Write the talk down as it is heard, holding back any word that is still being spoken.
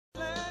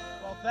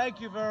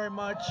Thank you very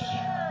much.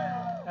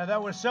 And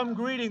that was some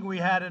greeting we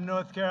had in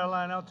North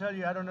Carolina. I'll tell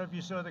you, I don't know if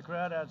you saw the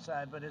crowd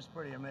outside, but it's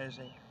pretty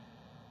amazing.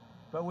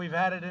 But we've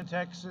had it in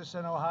Texas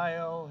and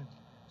Ohio, and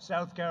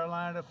South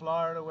Carolina,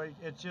 Florida.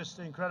 It's just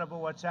incredible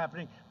what's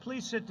happening.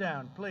 Please sit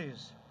down,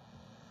 please.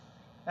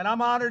 And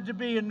I'm honored to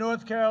be in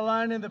North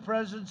Carolina in the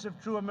presence of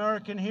true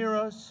American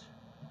heroes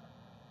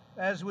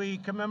as we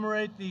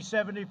commemorate the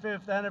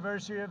 75th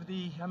anniversary of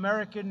the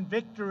American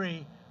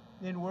victory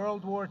in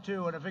World War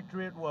II, and a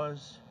victory it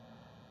was.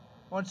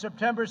 On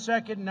September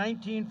 2nd,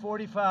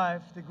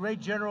 1945, the great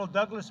General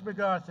Douglas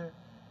MacArthur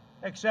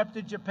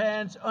accepted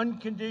Japan's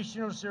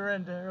unconditional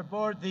surrender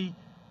aboard the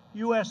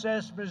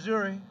USS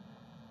Missouri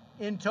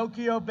in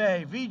Tokyo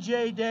Bay.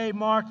 VJ Day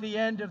marked the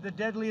end of the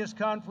deadliest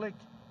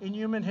conflict in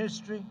human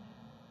history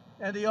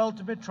and the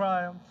ultimate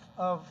triumph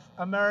of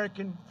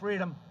American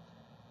freedom.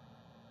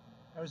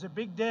 It was a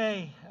big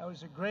day. It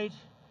was a great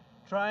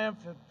triumph,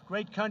 a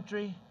great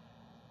country,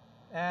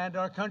 and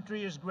our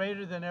country is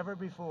greater than ever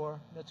before.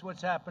 That's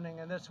what's happening,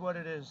 and that's what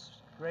it is.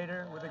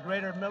 Greater, with a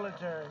greater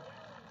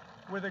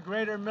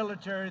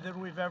military than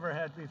we've ever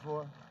had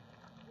before.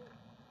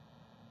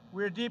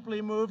 We're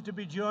deeply moved to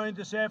be joined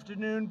this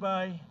afternoon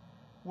by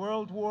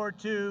World War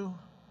II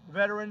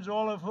veterans,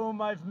 all of whom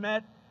I've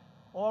met,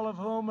 all of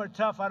whom are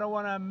tough. I don't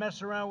want to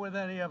mess around with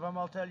any of them,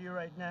 I'll tell you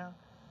right now,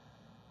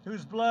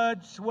 whose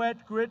blood,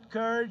 sweat, grit,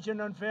 courage,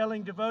 and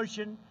unfailing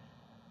devotion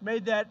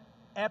made that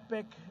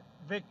epic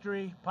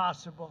victory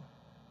possible.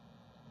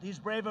 These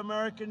brave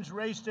Americans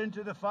raced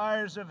into the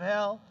fires of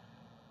hell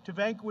to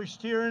vanquish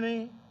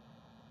tyranny,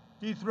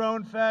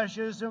 dethrone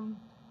fascism,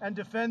 and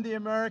defend the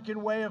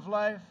American way of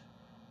life.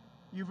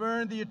 You've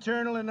earned the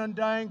eternal and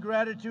undying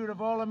gratitude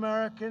of all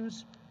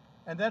Americans,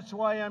 and that's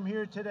why I'm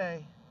here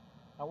today.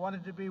 I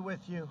wanted to be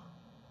with you.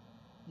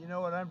 You know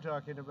what I'm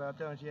talking about,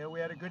 don't you? We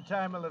had a good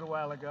time a little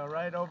while ago,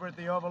 right? Over at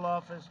the Oval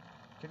Office,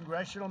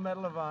 Congressional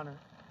Medal of Honor.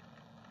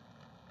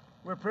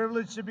 We're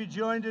privileged to be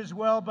joined as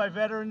well by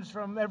veterans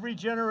from every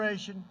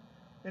generation,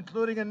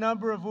 including a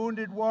number of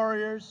wounded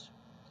warriors.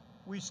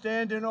 We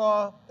stand in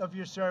awe of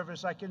your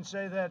service. I can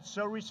say that.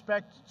 So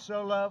respected,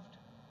 so loved.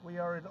 We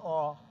are in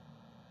awe.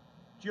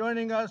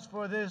 Joining us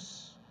for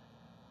this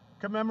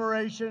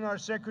commemoration, our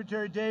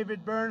Secretary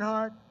David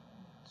Bernhardt.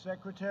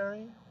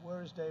 Secretary,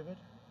 where is David?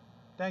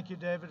 Thank you,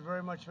 David,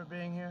 very much for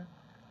being here.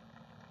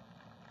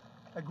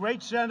 A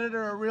great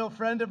senator, a real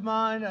friend of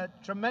mine, a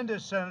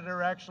tremendous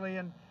senator, actually,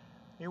 and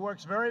he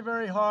works very,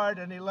 very hard,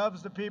 and he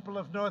loves the people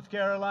of North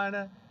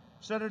Carolina.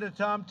 Senator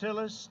Thom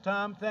Tillis.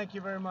 Tom, thank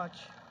you very much.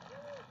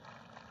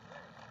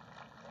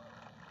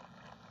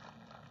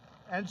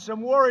 And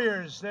some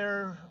warriors.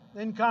 They're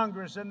in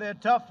Congress, and they're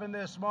tough and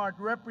they're smart.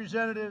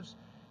 Representatives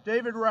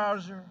David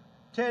Rouser,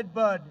 Ted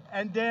Budd,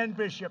 and Dan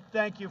Bishop.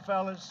 Thank you,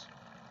 fellas.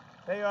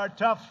 They are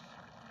tough,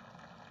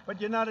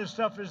 but you're not as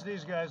tough as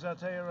these guys, I'll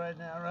tell you right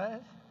now,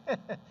 right?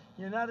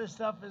 You're not as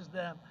tough as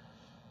them.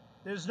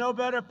 There's no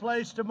better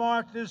place to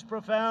mark this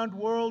profound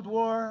World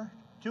War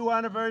II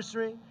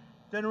anniversary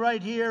than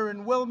right here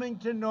in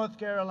Wilmington, North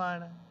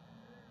Carolina.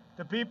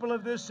 The people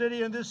of this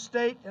city and this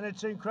state, and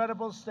its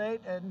incredible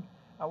state, and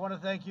I want to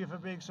thank you for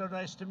being so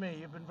nice to me.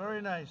 You've been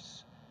very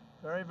nice,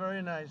 very,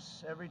 very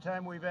nice every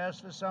time we've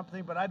asked for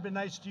something, but I've been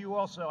nice to you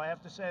also, I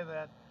have to say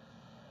that.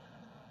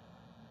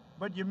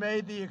 But you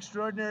made the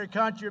extraordinary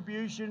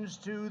contributions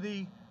to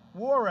the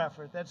war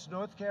effort. That's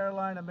North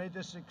Carolina made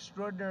this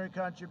extraordinary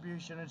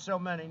contribution, and so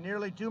many.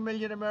 Nearly 2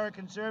 million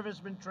American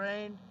servicemen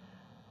trained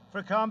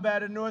for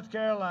combat in North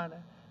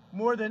Carolina,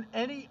 more than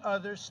any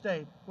other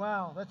state.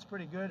 Wow, that's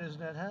pretty good,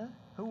 isn't it, huh?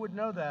 Who would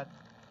know that?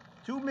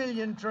 2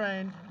 million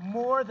trained,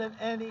 more than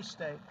any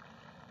state.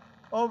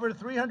 Over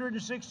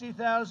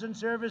 360,000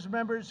 service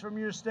members from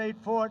your state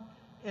fought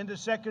in the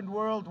Second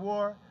World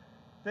War.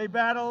 They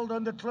battled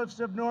on the cliffs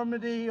of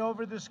Normandy,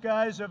 over the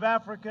skies of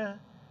Africa,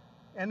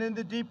 and in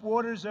the deep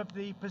waters of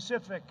the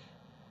Pacific.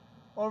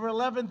 Over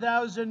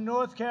 11,000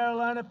 North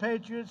Carolina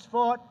patriots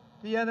fought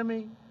the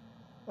enemy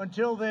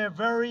until their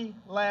very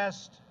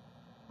last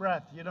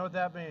breath. You know what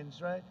that means,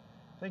 right?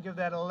 Think of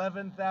that,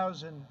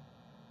 11,000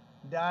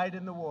 died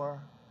in the war.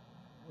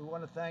 We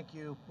want to thank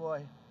you,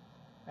 boy.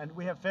 And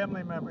we have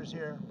family members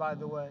here, by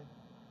the way.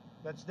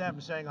 That's them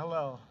saying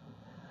hello.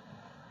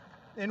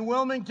 In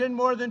Wilmington,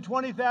 more than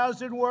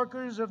 20,000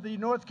 workers of the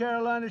North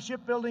Carolina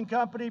Shipbuilding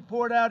Company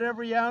poured out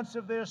every ounce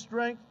of their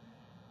strength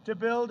to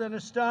build an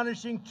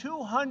astonishing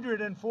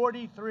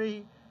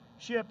 243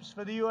 ships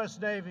for the U.S.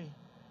 Navy.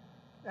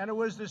 And it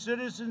was the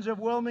citizens of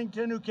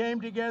Wilmington who came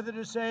together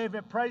to save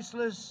a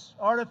priceless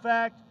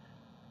artifact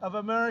of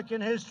American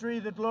history,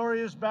 the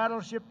glorious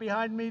battleship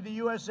behind me, the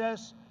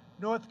USS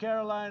North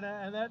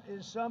Carolina. And that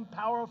is some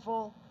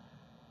powerful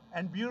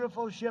and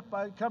beautiful ship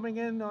coming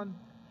in.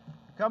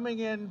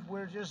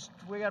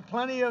 We got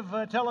plenty of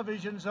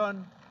televisions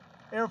on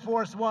Air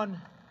Force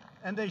One,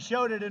 and they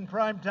showed it in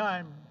prime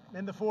time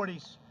in the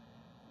 40s.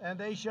 And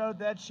they showed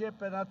that ship,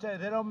 and I'll tell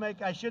you,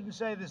 I shouldn't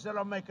say this, they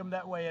don't make them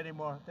that way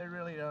anymore. They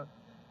really don't.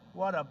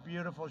 What a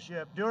beautiful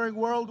ship. During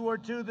World War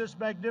II, this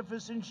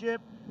magnificent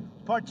ship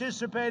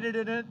participated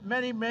in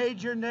many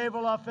major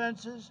naval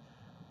offenses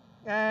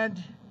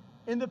and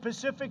in the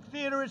Pacific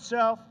theater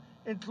itself,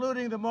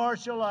 including the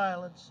Marshall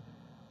Islands,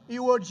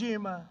 Iwo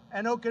Jima,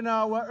 and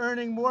Okinawa,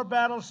 earning more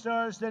battle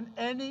stars than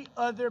any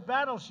other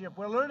battleship.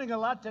 We're learning a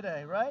lot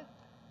today, right?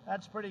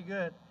 That's pretty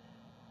good.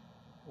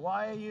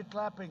 Why are you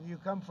clapping? You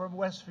come from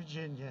West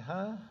Virginia,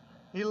 huh?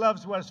 He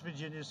loves West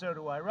Virginia, so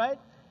do I, right?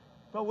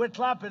 But we're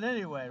clapping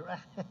anyway,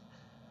 right?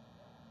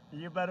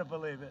 You better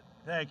believe it.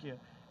 Thank you.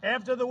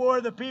 After the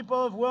war, the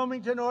people of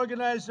Wilmington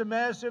organized a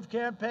massive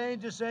campaign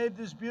to save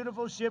this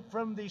beautiful ship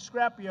from the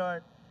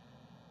scrapyard.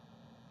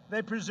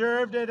 They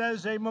preserved it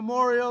as a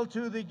memorial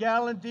to the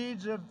gallant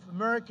deeds of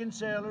American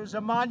sailors, a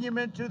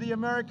monument to the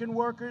American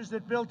workers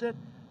that built it,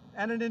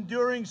 and an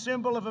enduring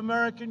symbol of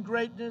American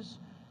greatness.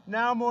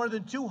 Now more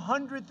than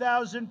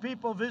 200,000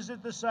 people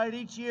visit the site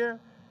each year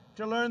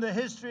to learn the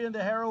history and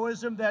the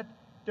heroism that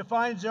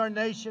defines our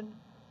nation.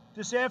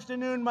 This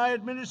afternoon, my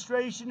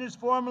administration is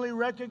formally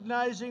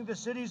recognizing the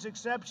city's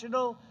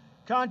exceptional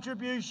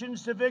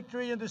contributions to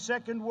victory in the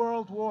Second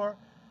World War.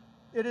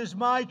 It is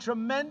my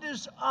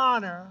tremendous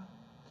honor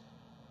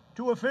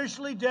to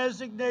officially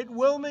designate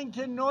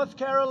Wilmington, North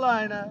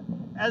Carolina,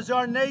 as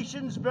our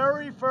nation's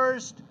very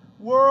first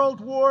World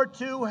War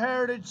II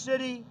heritage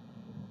city.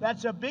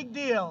 That's a big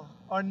deal.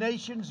 Our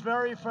nation's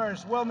very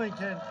first.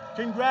 Wilmington,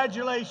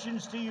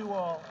 congratulations to you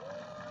all.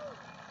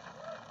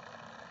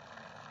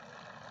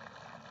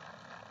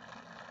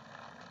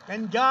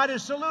 And God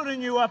is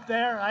saluting you up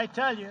there, I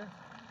tell you.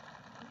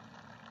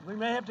 We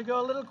may have to go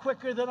a little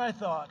quicker than I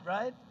thought,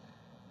 right?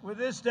 With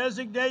this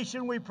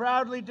designation, we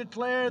proudly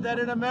declare that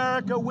in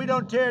America, we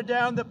don't tear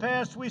down the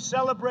past, we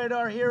celebrate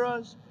our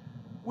heroes,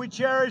 we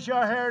cherish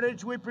our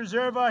heritage, we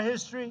preserve our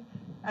history,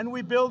 and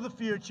we build the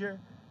future.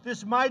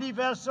 This mighty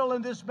vessel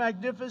and this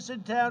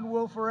magnificent town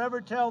will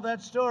forever tell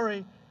that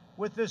story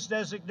with this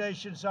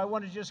designation. So I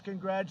want to just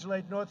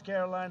congratulate North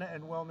Carolina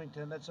and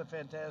Wilmington. That's a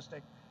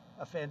fantastic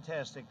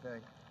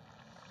thing.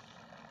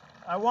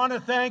 I want to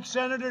thank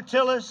Senator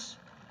Tillis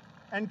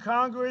and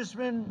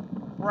Congressman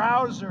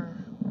Browser.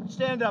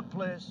 Stand up,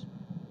 please,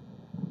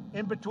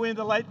 in between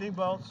the lightning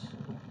bolts,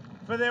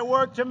 for their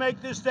work to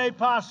make this day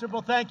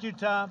possible. Thank you,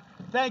 Tom.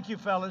 Thank you,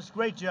 fellas.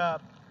 Great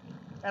job.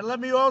 And let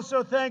me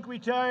also thank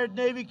retired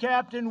Navy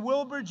Captain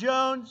Wilbur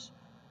Jones,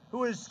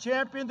 who has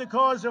championed the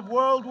cause of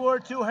World War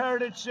II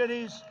heritage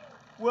cities.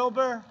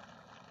 Wilbur,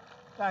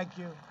 thank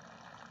you.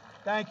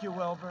 Thank you,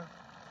 Wilbur.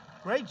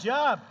 Great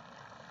job.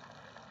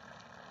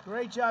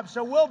 Great job.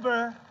 So,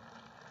 Wilbur,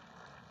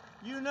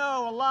 you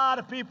know a lot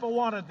of people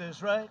wanted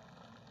this, right?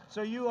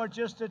 So you are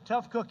just a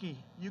tough cookie.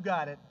 You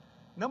got it.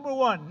 Number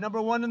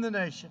one in the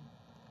nation.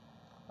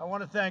 I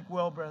want to thank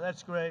Wilbur.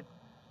 That's great.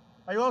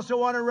 I also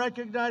want to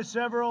recognize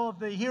several of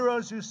the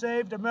heroes who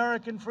saved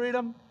American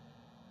freedom.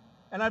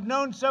 And I've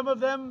known some of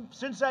them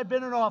since I've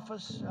been in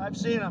office. I've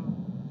seen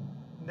them.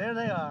 And there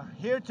they are.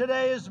 Here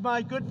today is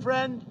my good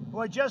friend who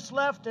I just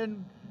left,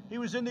 and he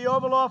was in the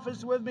Oval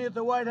Office with me at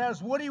the White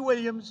House, Woody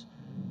Williams.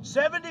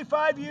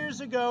 75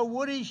 years ago,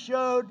 Woody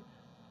showed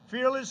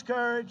fearless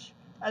courage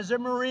as a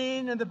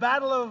Marine in the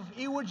Battle of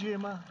Iwo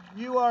Jima.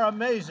 You are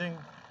amazing.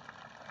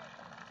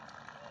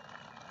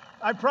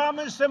 I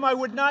promised him I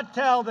would not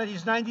tell that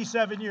he's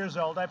 97 years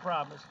old. I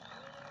promised.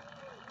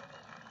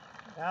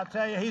 I'll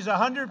tell you, he's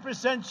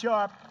 100%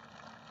 sharp.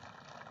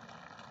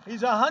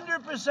 He's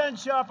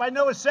 100% sharp. I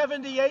know a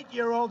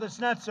 78-year-old that's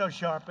not so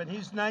sharp, and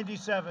he's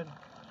 97.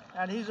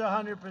 And he's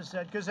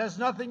 100%, because it has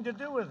nothing to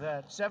do with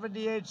that.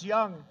 78's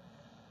young.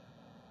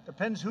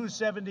 Depends who's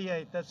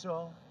 78, that's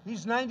all.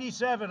 He's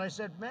 97. I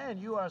said, man,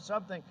 you are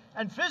something.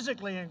 And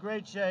physically in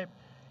great shape.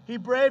 He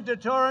braved a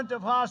torrent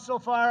of hostile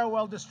fire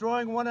while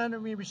destroying one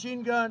enemy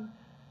machine gun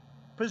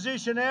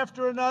position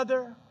after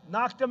another,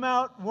 knocked them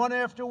out one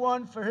after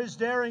one for his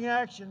daring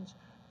actions.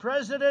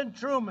 President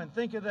Truman,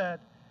 think of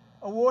that,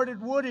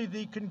 awarded Woody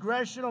the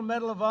Congressional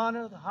Medal of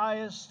Honor, the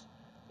highest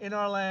in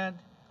our land.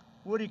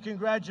 Woody,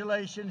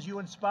 congratulations. You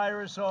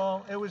inspire us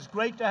all. It was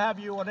great to have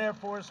you on Air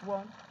Force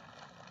One.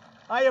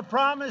 I had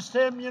promised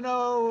him,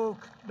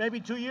 maybe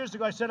 2 years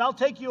ago, I said, I'll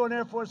take you on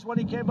Air Force One.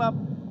 He came up.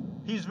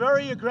 He's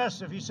very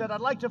aggressive. He said, I'd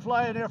like to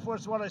fly on Air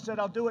Force One. I said,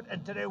 I'll do it.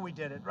 And today we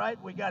did it,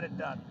 right? We got it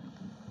done.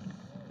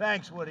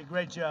 Thanks, Woody.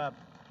 Great job.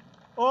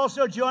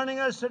 Also joining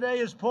us today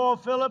is Paul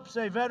Phillips,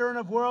 a veteran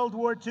of World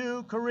War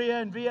II,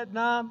 Korea, and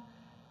Vietnam.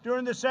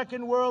 During the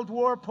Second World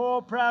War,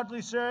 Paul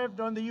proudly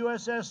served on the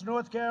USS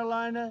North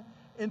Carolina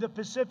in the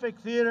Pacific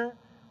Theater.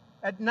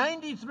 At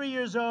 93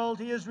 years old,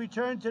 he has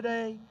returned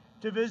today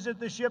to visit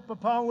the ship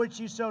upon which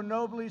he so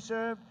nobly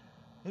served.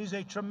 He's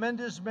a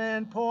tremendous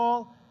man.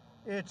 Paul,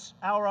 it's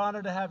our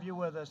honor to have you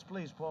with us.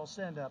 Please, Paul,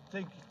 stand up.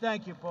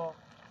 Thank you, Paul.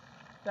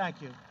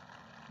 Thank you.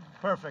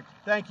 Perfect.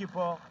 Thank you,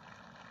 Paul.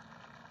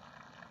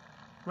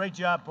 Great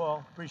job,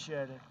 Paul.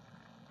 Appreciate it.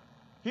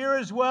 Here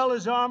as well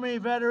is Army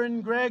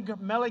veteran Greg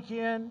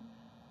Melikian.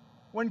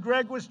 When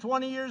Greg was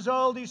 20 years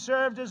old, he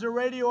served as a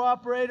radio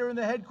operator in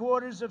the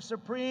headquarters of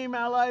Supreme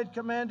Allied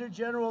Commander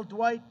General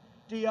Dwight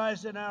D.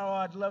 Eisenhower,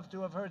 I'd love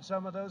to have heard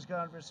some of those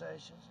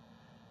conversations.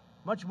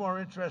 Much more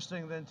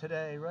interesting than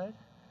today, right?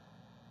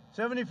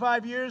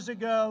 75 years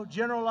ago,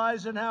 General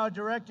Eisenhower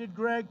directed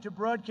Greg to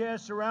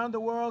broadcast around the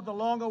world the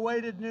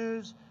long-awaited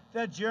news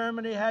that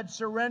Germany had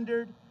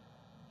surrendered.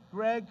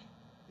 Greg,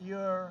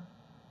 your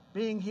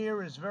being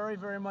here is very,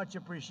 very much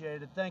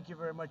appreciated. Thank you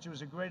very much. It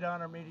was a great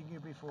honor meeting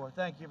you before.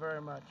 Thank you very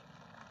much.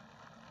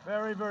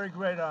 Very, very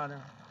great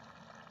honor.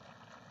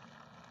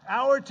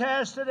 Our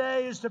task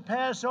today is to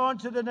pass on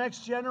to the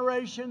next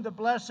generation the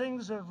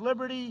blessings of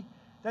liberty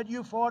that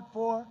you fought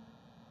for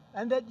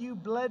and that you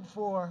bled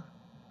for.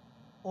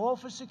 All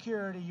for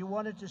security. You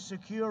wanted to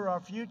secure our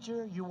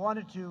future. You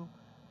wanted to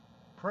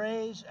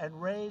praise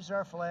and raise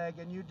our flag,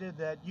 and you did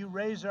that. You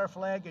raise our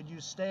flag, and you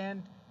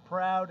stand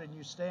proud, and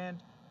you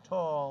stand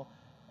tall.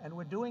 And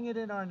we're doing it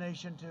in our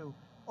nation, too.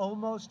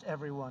 Almost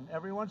everyone.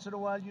 Every once in a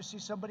while, you see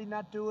somebody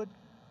not do it.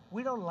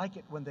 We don't like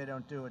it when they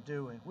don't do it,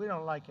 do we? We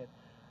don't like it.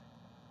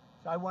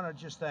 So I want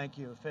to just thank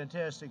you.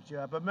 Fantastic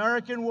job.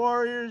 American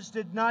warriors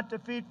did not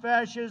defeat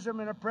fascism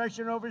and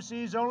oppression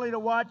overseas only to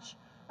watch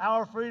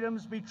our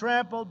freedoms be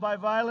trampled by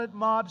violent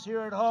mobs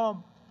here at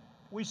home.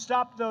 We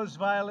stopped those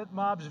violent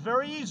mobs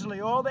very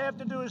easily. All they have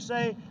to do is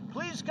say,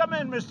 please come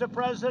in, Mr.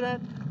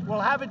 President. We'll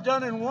have it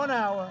done in 1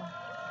 hour.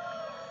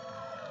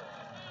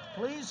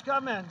 Please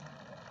come in.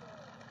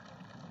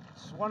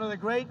 It's one of the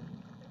great,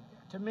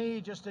 to me,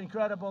 just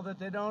incredible that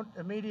they don't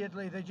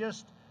immediately, they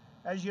just,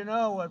 as you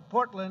know, at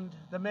Portland,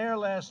 the mayor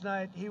last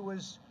night, he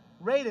was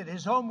raided.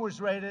 His home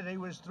was raided. He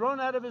was thrown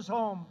out of his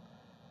home.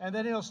 And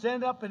then he'll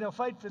stand up and he'll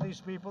fight for these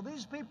people.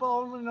 These people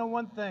only know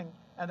one thing,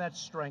 and that's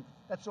strength.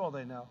 That's all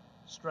they know,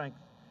 strength.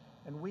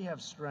 And we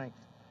have strength.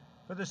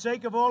 For the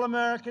sake of all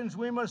Americans,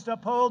 we must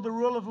uphold the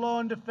rule of law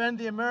and defend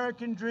the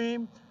American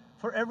dream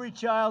for every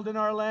child in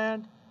our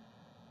land.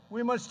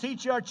 We must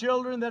teach our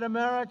children that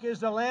America is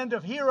the land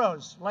of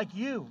heroes like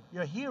you.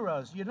 You're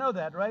heroes. You know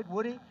that, right,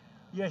 Woody?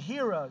 You're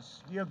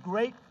heroes. You're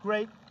great,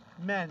 great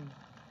men.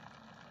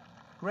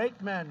 Great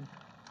men.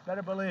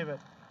 Better believe it.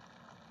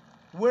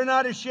 We're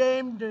not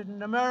ashamed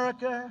in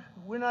America.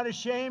 We're not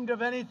ashamed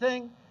of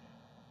anything.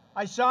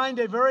 I signed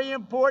a very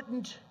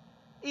important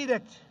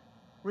edict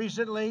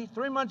recently.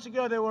 3 months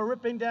ago, they were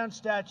ripping down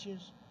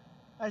statues.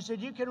 I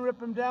said, you can rip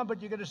them down,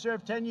 but you're going to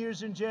serve 10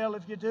 years in jail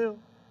if you do.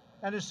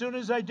 And as soon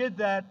as I did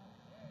that,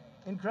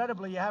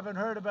 incredibly, you haven't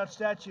heard about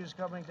statues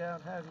coming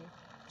down, have you?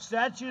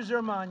 Statues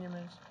are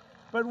monuments.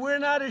 But we're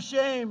not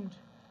ashamed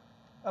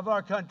of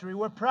our country.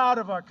 We're proud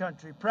of our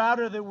country,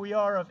 prouder than we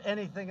are of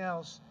anything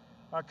else.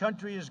 Our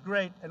country is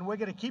great, and we're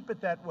going to keep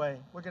it that way.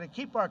 We're going to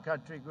keep our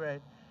country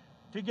great.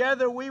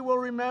 Together, we will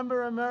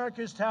remember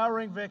America's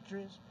towering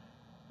victories.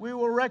 We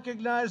will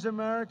recognize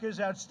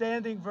America's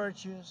outstanding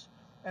virtues,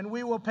 and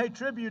we will pay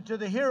tribute to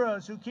the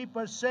heroes who keep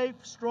us safe,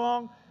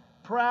 strong,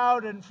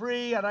 proud, and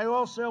free. And I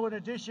also, in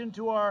addition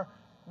to our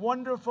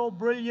wonderful,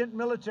 brilliant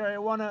military, I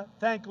want to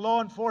thank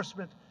law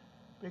enforcement,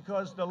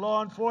 because the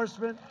law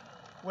enforcement,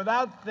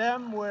 without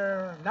them,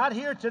 we're not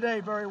here today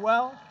very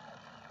well.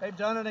 They've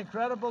done an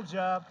incredible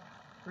job.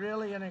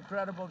 Really an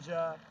incredible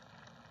job.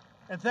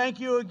 And thank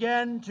you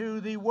again to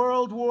the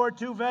World War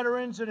II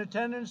veterans in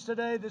attendance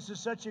today. This is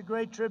such a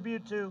great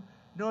tribute to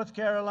North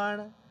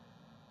Carolina.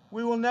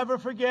 We will never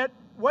forget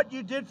what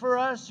you did for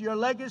us. Your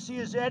legacy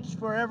is etched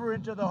forever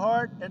into the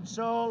heart and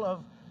soul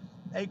of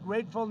a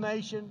grateful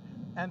nation.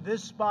 And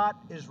this spot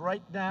is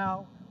right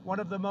now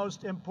one of the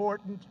most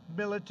important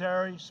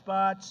military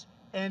spots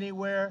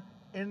anywhere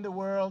in the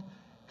world.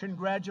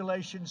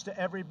 Congratulations to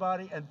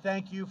everybody, and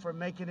thank you for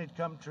making it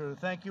come true.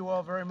 Thank you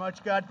all very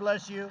much. God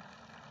bless you.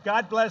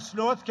 God bless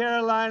North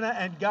Carolina,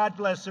 and God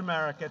bless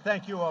America.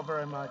 Thank you all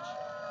very much.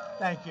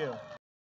 Thank you.